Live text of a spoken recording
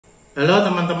Halo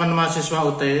teman-teman mahasiswa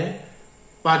UT.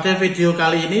 Pada video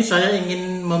kali ini saya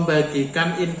ingin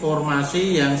membagikan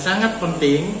informasi yang sangat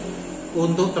penting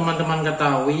untuk teman-teman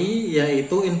ketahui,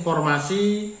 yaitu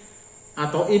informasi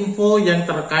atau info yang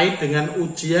terkait dengan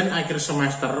ujian akhir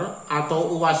semester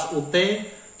atau UAS UT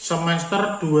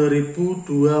semester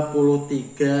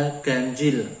 2023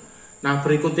 Ganjil. Nah,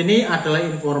 berikut ini adalah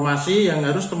informasi yang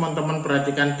harus teman-teman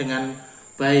perhatikan dengan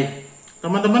baik.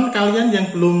 Teman-teman kalian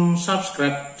yang belum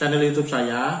subscribe channel YouTube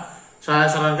saya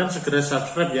sarankan segera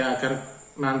subscribe ya, agar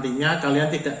nantinya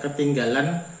kalian tidak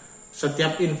ketinggalan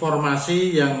setiap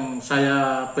informasi yang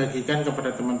saya bagikan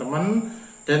kepada teman-teman.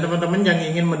 Dan teman-teman yang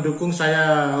ingin mendukung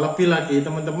saya lebih lagi,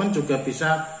 teman-teman juga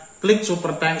bisa klik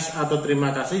super thanks atau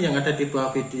terima kasih yang ada di bawah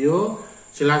video.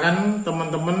 Silakan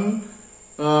teman-teman,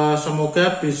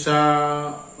 semoga bisa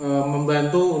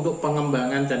membantu untuk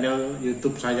pengembangan channel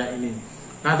YouTube saya ini.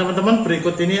 Nah teman-teman,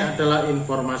 berikut ini adalah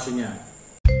informasinya.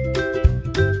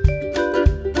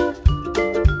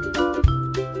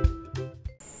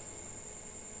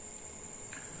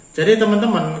 Jadi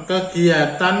teman-teman,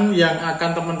 kegiatan yang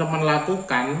akan teman-teman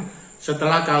lakukan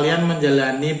setelah kalian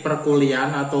menjalani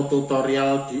perkuliahan atau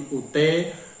tutorial di UT,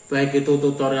 baik itu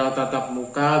tutorial tatap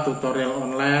muka, tutorial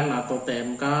online, atau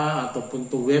TMK, ataupun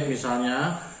web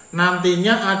misalnya,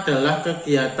 nantinya adalah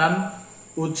kegiatan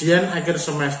ujian akhir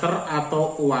semester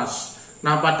atau UAS.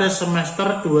 Nah, pada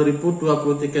semester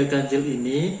 2023 Ganjil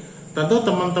ini, tentu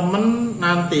teman-teman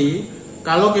nanti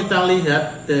kalau kita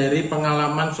lihat dari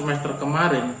pengalaman semester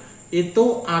kemarin,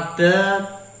 itu ada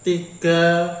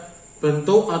 3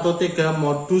 bentuk atau 3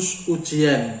 modus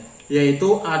ujian,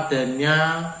 yaitu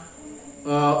adanya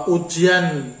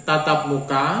ujian tatap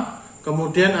muka,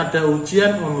 kemudian ada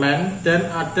ujian online, dan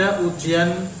ada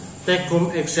ujian take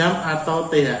home exam atau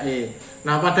THE.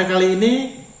 Nah, pada kali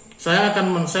ini saya akan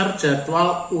men-share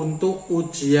jadwal untuk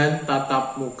ujian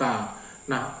tatap muka.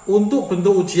 Nah, untuk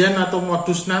bentuk ujian atau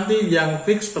modus nanti yang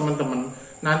fix teman-teman,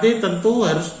 nanti tentu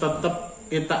harus tetap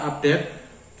kita update.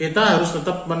 Kita harus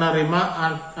tetap menerima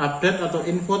update atau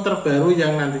info terbaru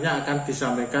yang nantinya akan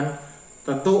disampaikan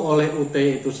tentu oleh UT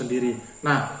itu sendiri.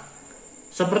 Nah,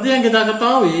 seperti yang kita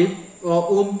ketahui,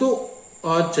 untuk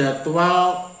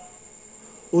jadwal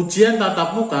ujian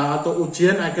tatap muka atau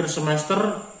ujian akhir semester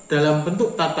dalam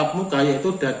bentuk tatap muka,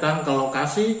 yaitu datang ke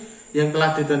lokasi yang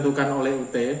telah ditentukan oleh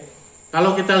UT.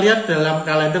 Kalau kita lihat dalam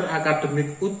kalender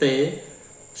Akademik UT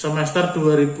semester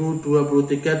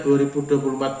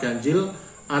 2023-2024 Ganjil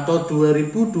atau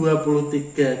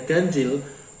 2023 Ganjil,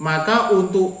 maka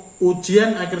untuk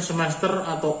ujian akhir semester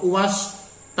atau UAS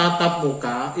tatap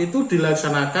muka itu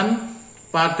dilaksanakan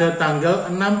pada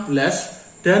tanggal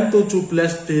 16 dan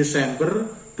 17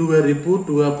 Desember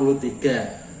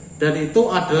 2023, dan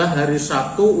itu adalah hari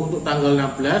Sabtu untuk tanggal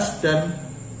 16 dan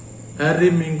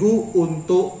hari Minggu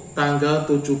untuk tanggal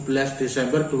 17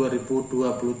 Desember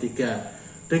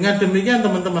 2023. Dengan demikian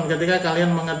teman-teman, ketika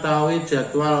kalian mengetahui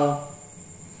jadwal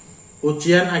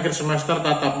ujian akhir semester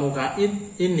tatap muka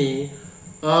ini,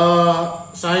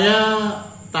 saya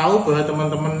tahu bahwa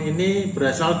teman-teman ini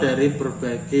berasal dari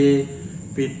berbagai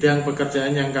bidang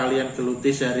pekerjaan yang kalian geluti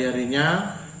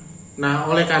sehari-harinya. Nah,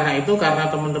 oleh karena itu, karena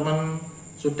teman-teman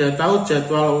sudah tahu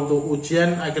jadwal untuk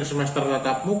ujian akhir semester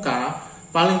tatap muka,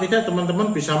 paling tidak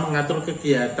teman-teman bisa mengatur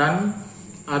kegiatan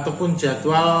ataupun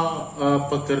jadwal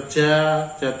bekerja,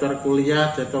 jadwal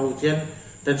kuliah, jadwal ujian,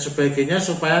 dan sebagainya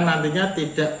supaya nantinya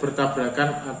tidak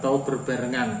bertabrakan atau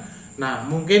berbarengan. Nah,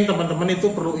 mungkin teman-teman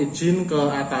itu perlu izin ke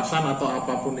atasan atau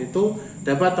apapun itu,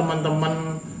 dapat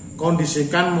teman-teman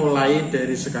kondisikan mulai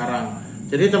dari sekarang.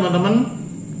 Jadi teman-teman,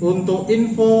 untuk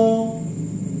info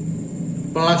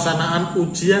pelaksanaan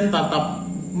ujian tatap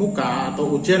muka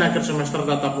atau ujian akhir semester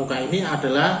tatap muka ini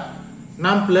adalah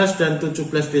 16 dan 17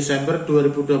 Desember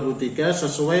 2023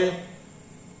 sesuai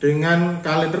dengan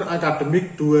kalender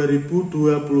akademik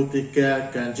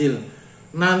 2023 Ganjil.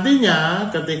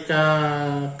 Nantinya ketika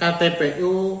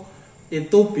KTPU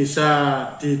itu bisa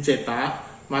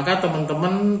dicetak, maka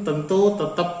teman-teman tentu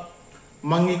tetap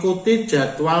mengikuti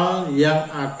jadwal yang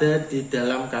ada di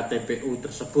dalam KTPU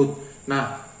tersebut.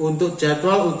 Nah, untuk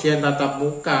jadwal ujian tatap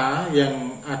muka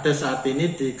yang ada saat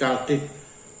ini di Kaldik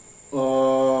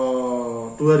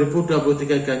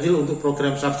 2023 Ganjil untuk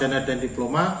program sarjana dan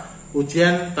diploma,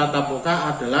 ujian tatap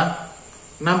muka adalah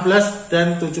 16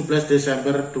 dan 17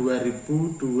 Desember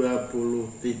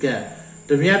 2023.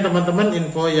 Demikian teman-teman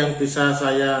info yang bisa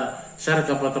saya share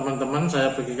kepada teman-teman,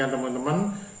 saya bagikan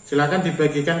teman-teman. Silakan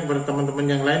dibagikan kepada teman-teman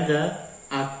yang lain ya,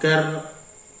 agar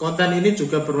konten ini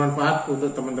juga bermanfaat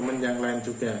untuk teman-teman yang lain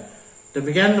juga.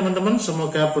 Demikian teman-teman,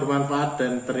 semoga bermanfaat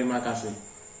dan terima kasih.